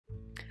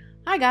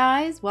Hi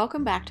guys,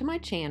 welcome back to my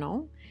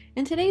channel.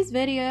 In today's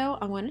video,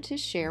 I wanted to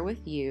share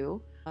with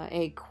you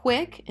a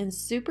quick and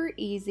super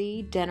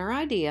easy dinner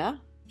idea,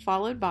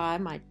 followed by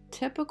my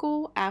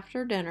typical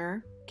after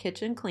dinner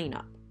kitchen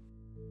cleanup.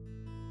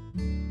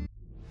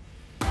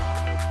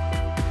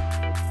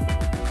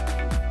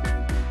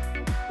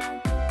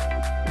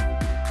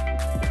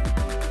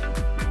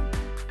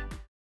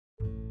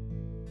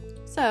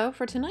 So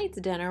for tonight's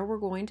dinner, we're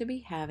going to be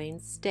having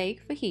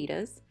steak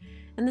fajitas,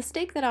 and the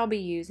steak that I'll be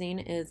using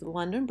is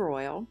London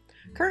broil.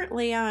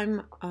 Currently,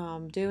 I'm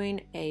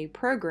doing a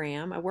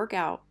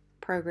workout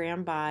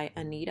program by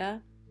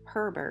Anita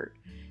Herbert,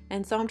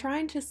 and so I'm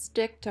trying to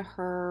stick to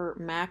her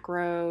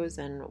macros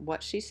and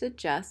what she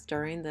suggests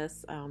during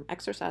this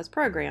exercise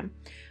program.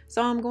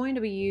 So I'm going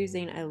to be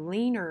using a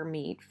leaner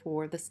meat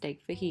for the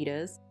steak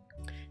fajitas,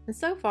 and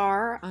so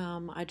far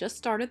I just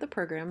started the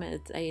program.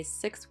 It's a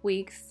 6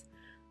 weeks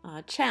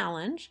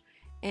challenge,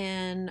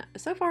 and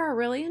so far I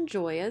really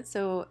enjoy it.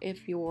 So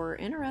if you're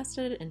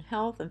interested in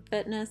health and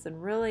fitness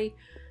and really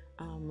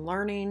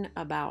learning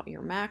about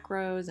your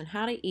macros and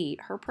how to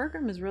eat, her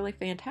program is really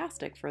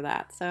fantastic for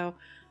that. So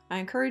I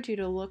encourage you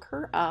to look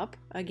her up.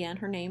 Again,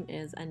 her name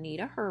is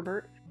Anita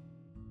Herbert.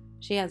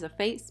 She has a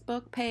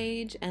Facebook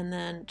page and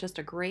then just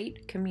a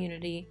great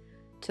community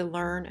to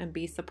learn and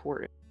be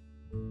supported.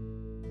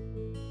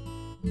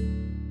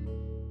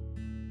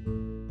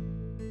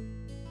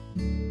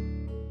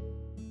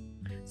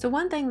 So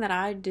one thing that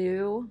I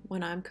do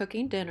when I'm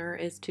cooking dinner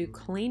is to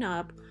clean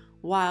up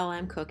while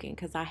I'm cooking,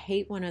 because I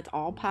hate when it's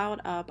all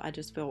piled up. I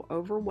just feel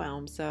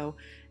overwhelmed. So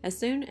as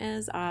soon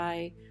as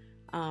I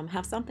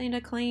have something to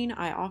clean,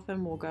 I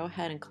often will go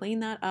ahead and clean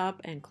that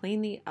up and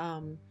clean the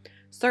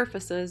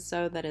surfaces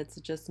so that it's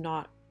just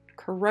not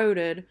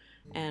corroded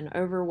and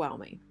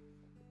overwhelming.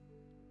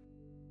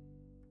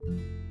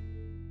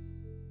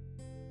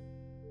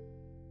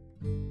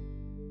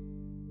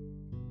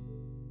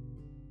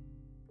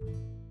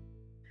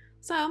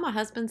 So my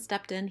husband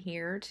stepped in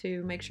here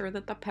to make sure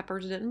that the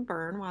peppers didn't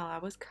burn while I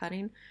was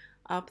cutting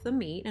up the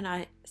meat, and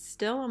I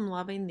still am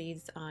loving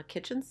these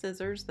kitchen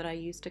scissors that I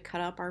use to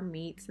cut up our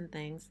meats and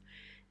things,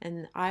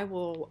 and I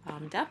will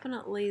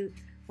definitely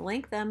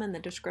link them in the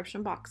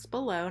description box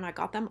below, and I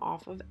got them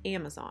off of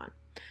Amazon.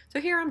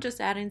 So here I'm just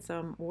adding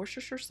some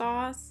Worcestershire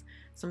sauce,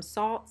 some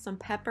salt, some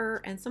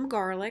pepper, and some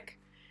garlic,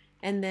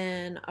 and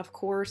then of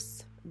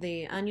course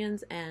the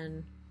onions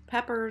and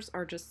peppers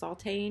are just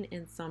sauteing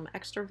in some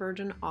extra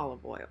virgin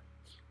olive oil.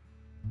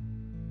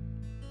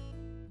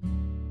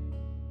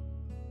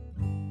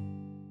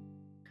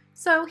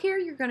 So here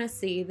you're going to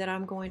see that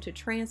I'm going to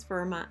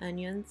transfer my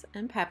onions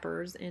and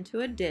peppers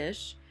into a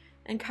dish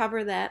and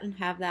cover that and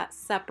have that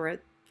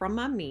separate from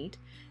my meat.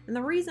 And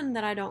the reason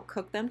that I don't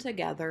cook them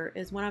together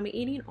is when I'm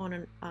eating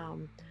on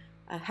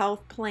a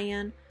health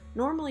plan,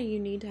 normally you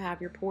need to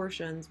have your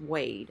portions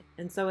weighed.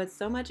 And so it's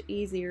so much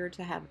easier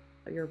to have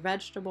your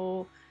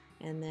vegetable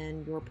and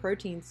then your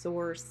protein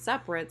source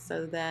separate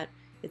so that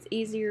it's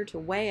easier to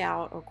weigh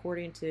out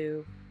according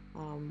to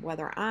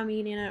whether I'm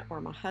eating it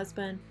or my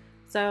husband.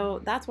 So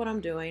that's what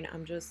I'm doing.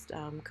 I'm just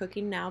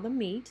cooking now the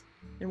meat,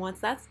 and once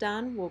that's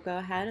done, we'll go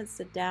ahead and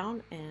sit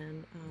down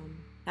and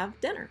have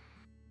dinner.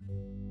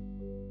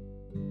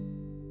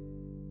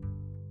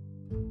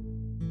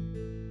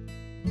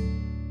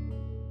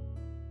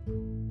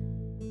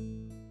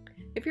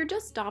 If you're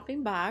just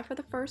stopping by for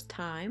the first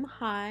time,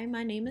 hi,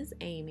 my name is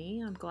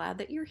Amy. I'm glad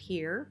that you're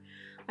here.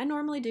 I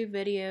normally do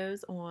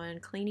videos on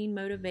cleaning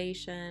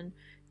motivation,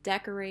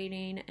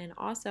 decorating, and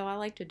also I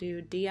like to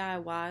do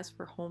DIYs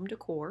for home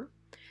decor.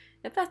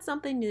 If that's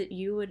something that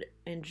you would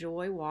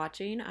enjoy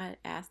watching, I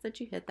ask that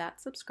you hit that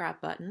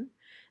subscribe button,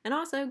 and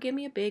also give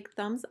me a big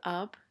thumbs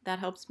up. That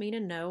helps me to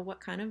know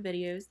what kind of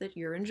videos that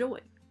you're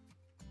enjoying.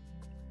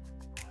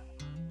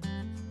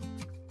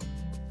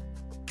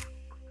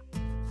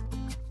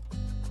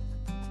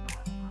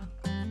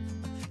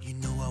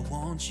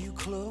 Want you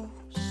close,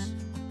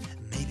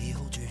 maybe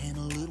hold your hand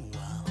a little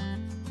while.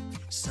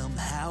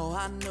 Somehow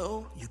I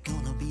know you're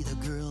gonna be the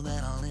girl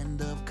that I'll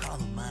end up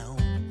calling my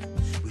own.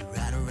 We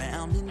ride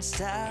around in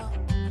style,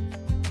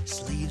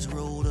 sleeves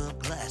rolled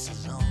up,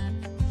 glasses on,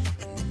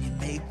 and then you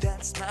make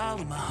that smile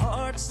and my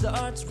heart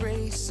starts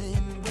racing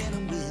when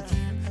I'm with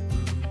you.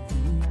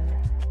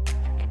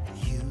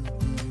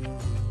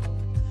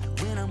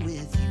 When I'm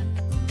with you.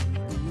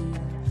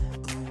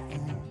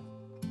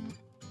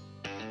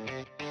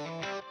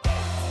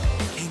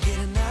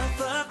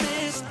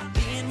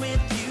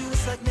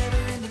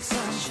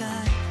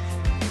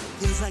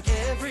 Feels like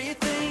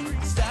everything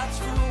stops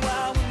for a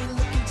while when we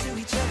look into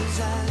each other's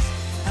eyes.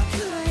 How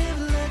could I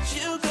ever let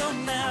you go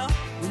now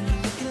when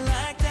you're looking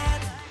like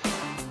that?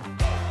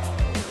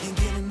 Can't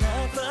get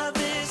enough of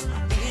this.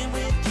 Being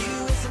with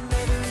you is a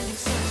never-ending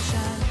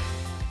sunshine.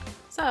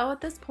 So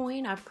at this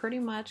point, I've pretty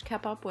much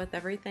kept up with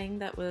everything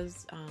that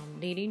was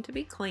needing to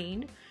be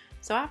cleaned.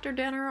 So after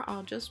dinner,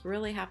 I'll just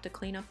really have to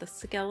clean up the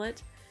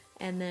skillet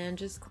and then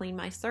just clean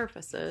my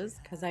surfaces,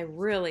 because I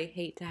really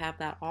hate to have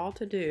that all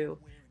to do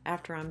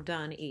after I'm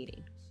done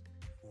eating.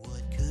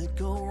 What could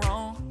go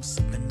wrong?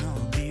 Sipping on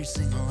a beer,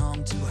 sing along.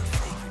 along to our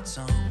favorite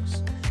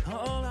songs.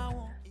 All I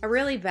want. I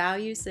really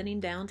value sitting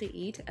down to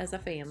eat as a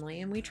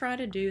family, and we try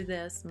to do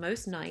this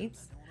most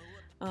nights.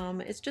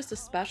 It's just a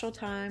special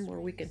time where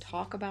we can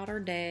talk about our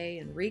day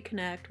and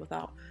reconnect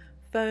without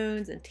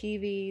phones and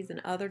TVs and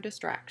other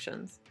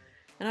distractions.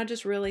 And I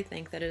just really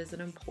think that it is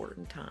an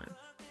important time.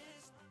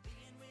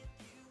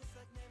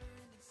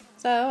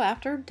 So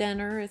after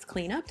dinner, it's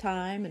cleanup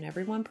time, and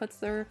everyone puts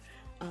their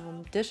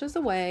dishes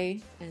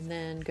away and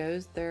then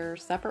goes their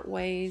separate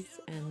ways,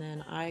 and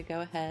then I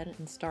go ahead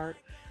and start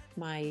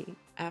my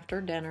after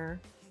dinner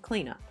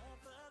cleanup.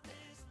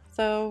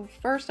 So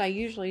first I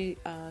usually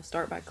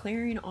start by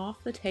clearing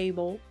off the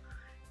table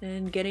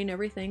and getting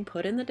everything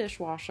put in the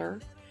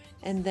dishwasher,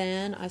 and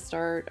then I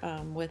start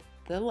with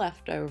the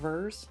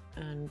leftovers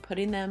and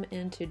putting them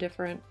into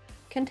different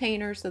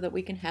containers so that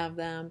we can have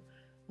them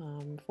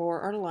for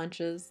our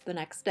lunches the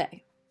next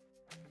day.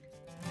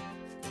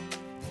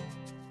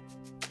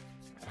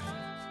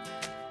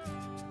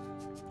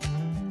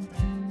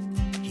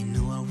 You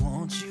know I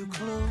want you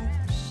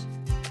close,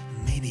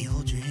 maybe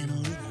hold your hand a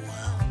little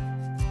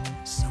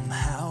while.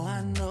 Somehow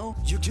I know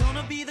you're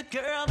gonna be the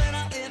girl that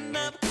I'll end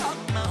up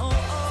calling my own.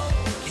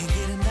 Can't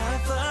get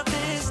enough of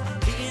this,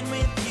 being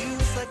with you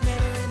is like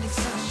never-ending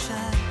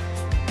sunshine.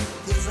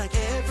 Feels like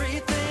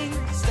everything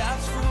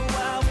stops for a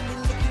while when we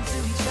look into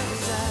each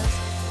other's eyes.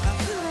 I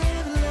will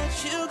never let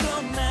you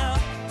go now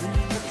when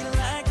you're looking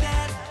like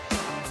that.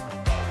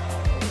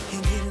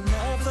 Can't get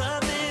enough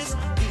of this,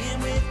 being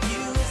with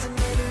you is a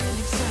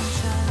never-ending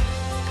sunshine.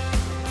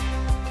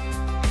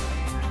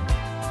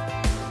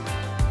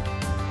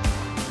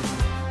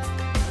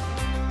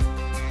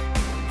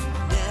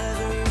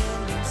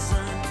 Never-ending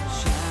sunshine.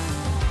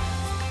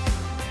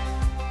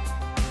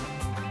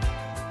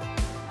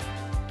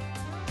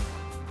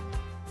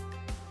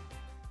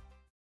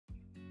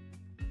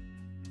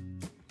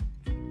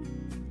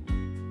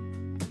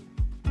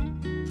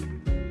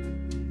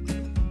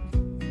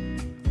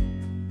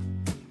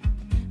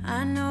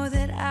 I know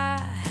that I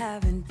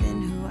haven't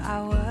been who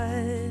I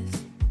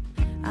was.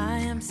 I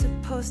am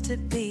supposed to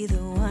be the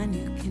one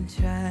you can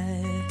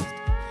trust.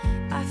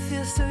 I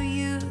feel so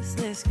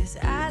useless 'cause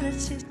I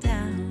let you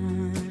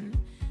down.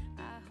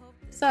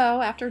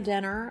 So after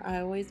dinner,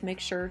 I always make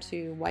sure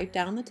to wipe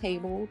down the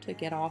table to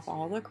get off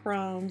all the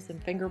crumbs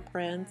and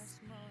fingerprints.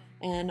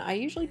 And I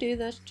usually do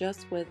this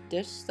just with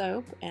dish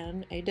soap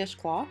and a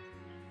dishcloth.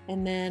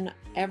 And then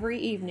every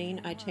evening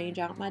I change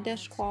out my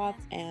dishcloth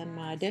and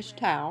my dish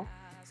towel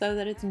so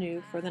that it's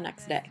new for the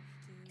next day.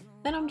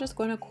 Then I'm just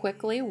going to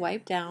quickly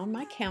wipe down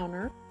my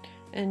counter.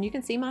 And you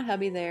can see my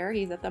hubby there.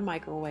 He's at the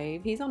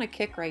microwave. He's on a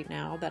kick right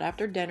now that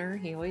after dinner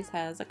he always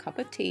has a cup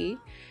of tea,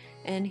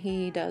 and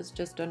he does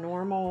just a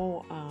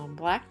normal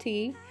black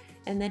tea,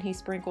 and then he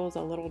sprinkles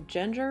a little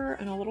ginger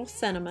and a little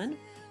cinnamon,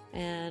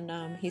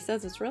 and he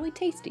says it's really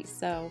tasty.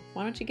 So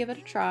why don't you give it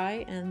a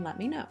try and let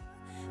me know.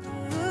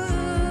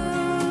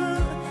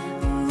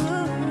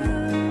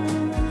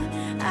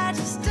 I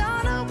just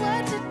don't know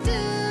what to do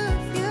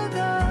if you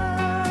go.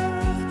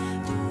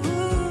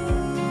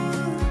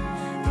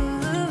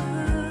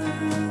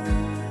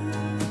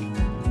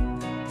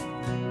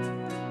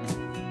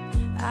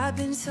 I've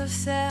been so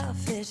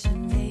selfish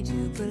and made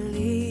you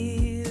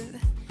believe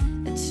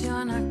that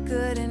you're not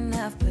good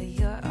enough, but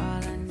you're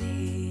all I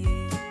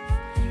need.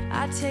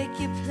 I take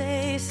you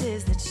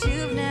places that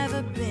you've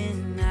never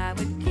been. I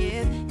would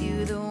give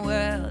you the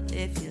world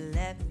if you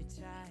let me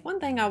try. One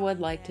thing I would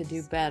like to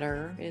do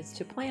better is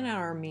to plan out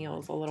our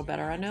meals a little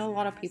better. I know a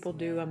lot of people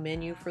do a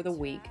menu for the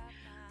week.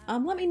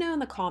 Let me know in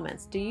the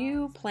comments. Do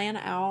you plan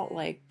out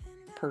like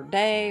per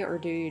day, or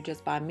do you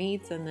just buy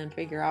meats and then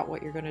figure out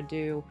what you're going to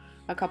do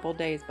a couple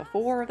days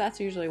before? That's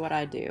usually what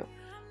I do.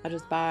 I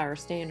just buy our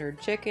standard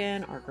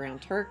chicken, our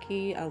ground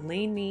turkey, a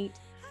lean meat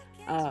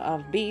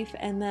of beef,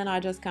 and then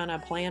I just kind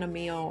of plan a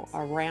meal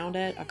around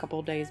it a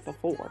couple days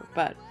before.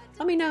 But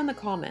let me know in the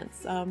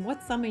comments,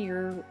 what's some of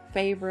your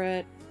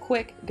favorite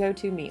quick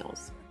go-to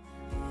meals?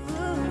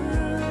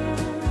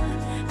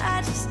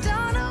 I just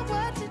don't know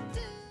what to do.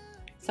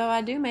 So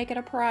I do make it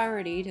a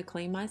priority to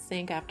clean my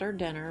sink after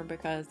dinner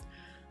because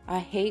I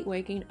hate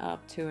waking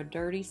up to a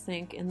dirty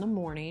sink in the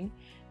morning.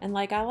 And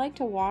like, I like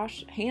to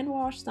hand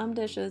wash some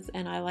dishes,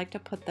 and I like to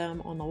put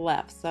them on the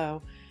left.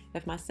 So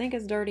if my sink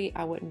is dirty,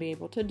 I wouldn't be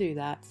able to do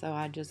that. So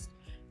I just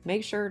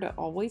make sure to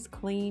always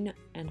clean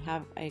and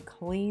have a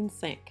clean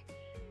sink.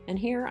 And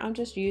here I'm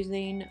just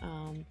using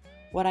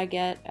what I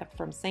get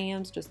from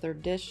Sam's, just their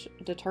dish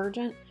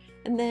detergent.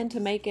 And then to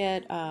make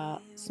it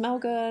smell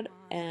good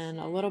and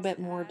a little bit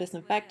more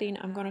disinfecting,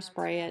 I'm going to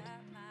spray it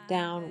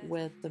down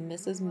with the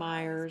Mrs.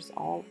 Meyers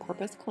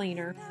all-purpose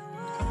cleaner.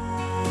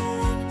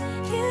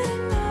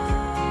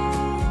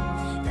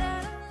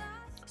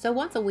 So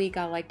once a week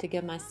I like to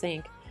give my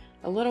sink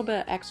a little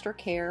bit extra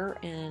care,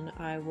 and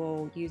I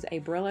will use a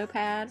Brillo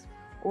pad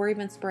or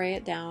even spray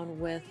it down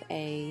with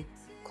a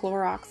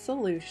Clorox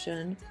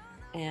solution,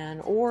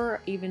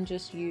 or even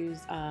just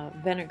use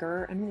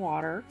vinegar and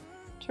water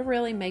to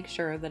really make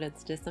sure that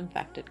it's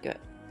disinfected good.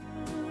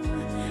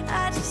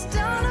 I just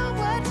don't know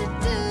what to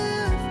do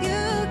if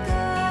you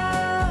go.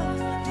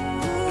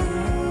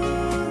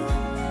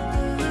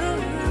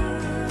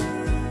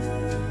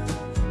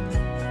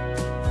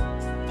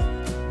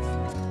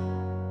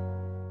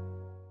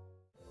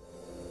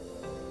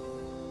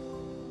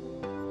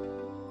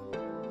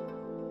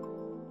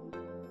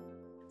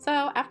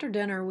 after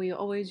dinner, we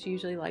always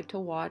usually like to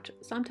watch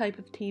some type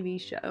of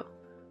TV show.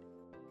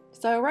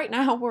 So right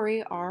now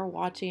we are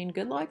watching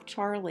Good Luck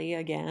Charlie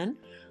again.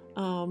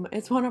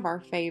 It's one of our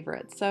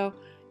favorites. So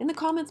in the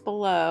comments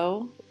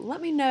below,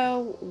 let me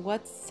know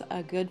what's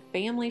a good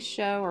family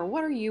show, or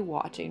what are you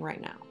watching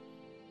right now?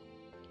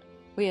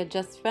 We had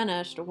just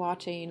finished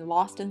watching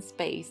Lost in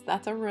Space.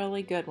 That's a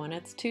really good one.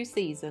 It's 2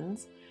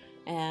 seasons,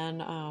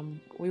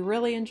 and we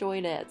really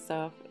enjoyed it.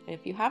 So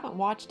if you haven't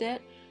watched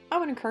it, I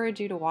would encourage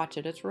you to watch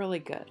it. It's really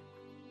good.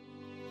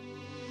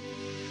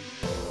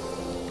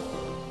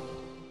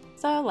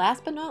 So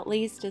last but not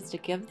least is to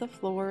give the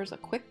floors a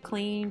quick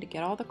clean to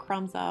get all the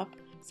crumbs up,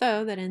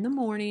 so that in the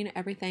morning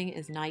everything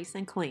is nice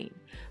and clean.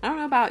 I don't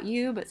know about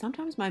you, but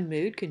sometimes my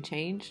mood can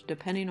change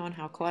depending on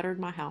how cluttered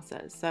my house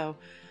is. So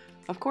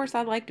of course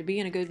I'd like to be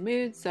in a good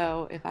mood,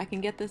 so if I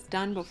can get this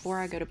done before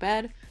I go to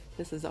bed,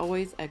 this is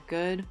always a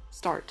good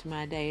start to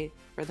my day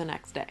for the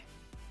next day.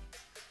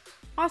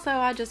 Also,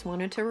 I just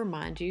wanted to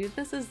remind you,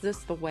 this is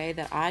just the way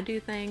that I do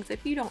things.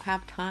 If you don't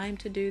have time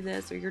to do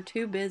this, or you're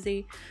too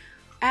busy,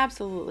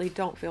 absolutely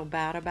don't feel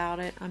bad about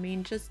it. I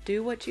mean, just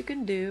do what you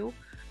can do.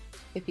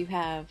 If you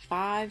have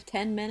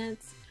 5-10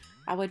 minutes,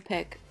 I would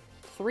pick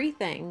 3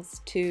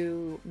 things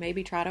to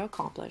maybe try to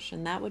accomplish,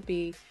 and that would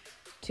be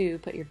to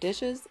put your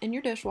dishes in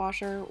your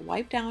dishwasher,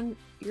 wipe down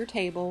your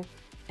table,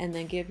 and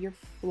then give your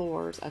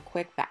floors a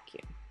quick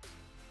vacuum.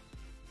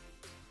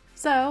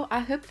 So I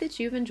hope that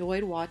you've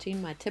enjoyed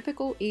watching my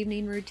typical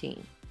evening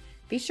routine.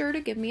 Be sure to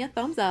give me a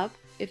thumbs up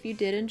if you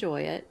did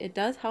enjoy it. It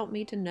does help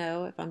me to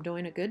know if I'm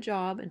doing a good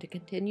job and to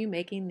continue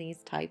making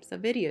these types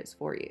of videos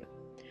for you.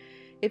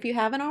 If you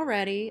haven't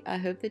already, I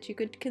hope that you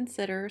could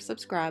consider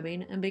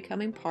subscribing and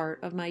becoming part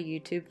of my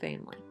YouTube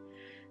family.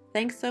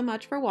 Thanks so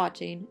much for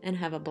watching, and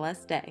have a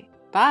blessed day.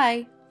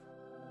 Bye!